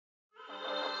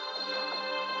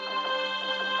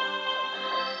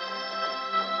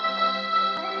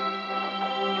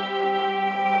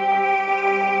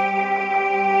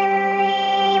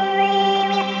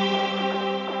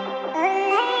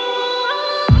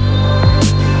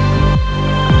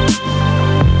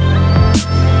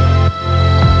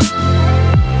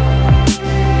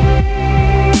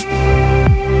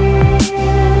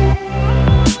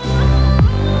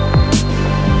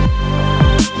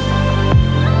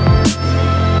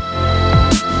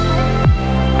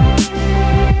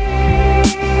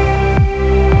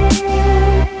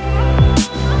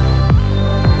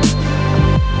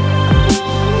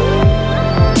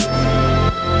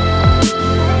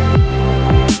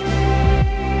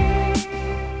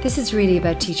This is really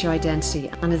about teacher identity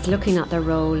and is looking at their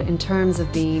role in terms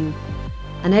of being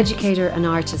an educator, an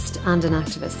artist and an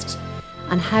activist,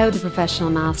 and how the professional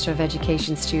Master of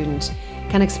Education student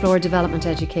can explore development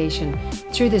education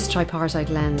through this tripartite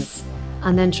lens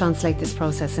and then translate this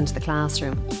process into the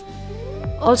classroom.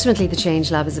 Ultimately, the Change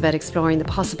Lab is about exploring the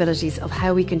possibilities of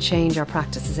how we can change our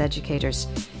practice as educators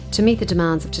to meet the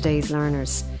demands of today's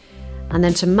learners, and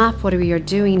then to map what we are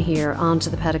doing here onto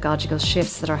the pedagogical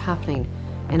shifts that are happening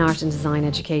in art and design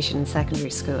education in secondary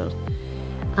school.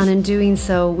 And in doing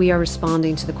so, we are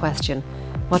responding to the question,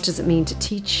 what does it mean to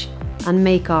teach and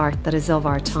make art that is of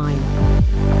our time?